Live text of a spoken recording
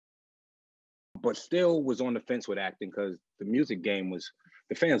but still was on the fence with acting because the music game was,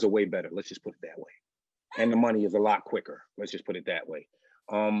 the fans are way better. Let's just put it that way. And the money is a lot quicker. Let's just put it that way.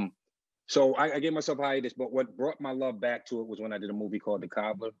 So I gave myself a hiatus, but what brought my love back to it was when I did a movie called The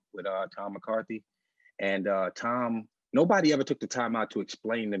Cobbler with Tom McCarthy. And Tom, nobody ever took the time out to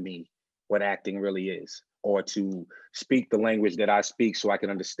explain to me what acting really is, or to speak the language that I speak so I can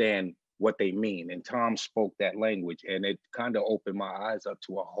understand what they mean. And Tom spoke that language, and it kind of opened my eyes up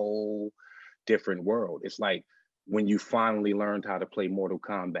to a whole different world. It's like when you finally learned how to play Mortal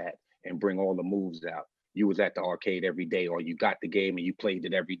Kombat and bring all the moves out. You was at the arcade every day, or you got the game and you played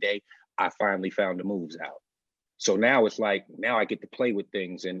it every day. I finally found the moves out. So now it's like, now I get to play with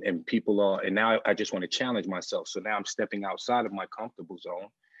things, and people are, and now I just want to challenge myself. So now I'm stepping outside of my comfortable zone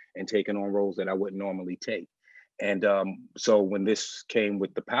and taking on roles that I wouldn't normally take. And so when this came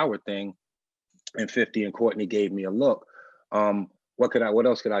with the power thing, and 50 and Courtney gave me a look, what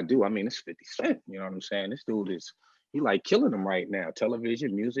else could I do? I mean, it's 50 Cent, you know what I'm saying? This dude is, he like killing them right now,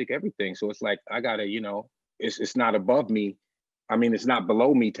 television, music, everything. So it's like, I gotta, it's not above me. I mean, it's not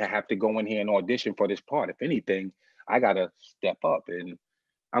below me to have to go in here and audition for this part. If anything, I gotta step up, and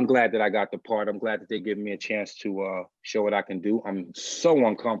I'm glad that I got the part. I'm glad that they give me a chance to show what I can do. I'm so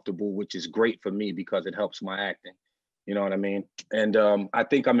uncomfortable, which is great for me because it helps my acting. You know what I mean? And I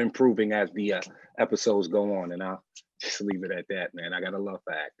think I'm improving as the episodes go on, and I'll just leave it at that, man. I got a love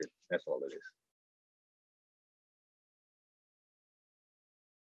for acting. That's all it is.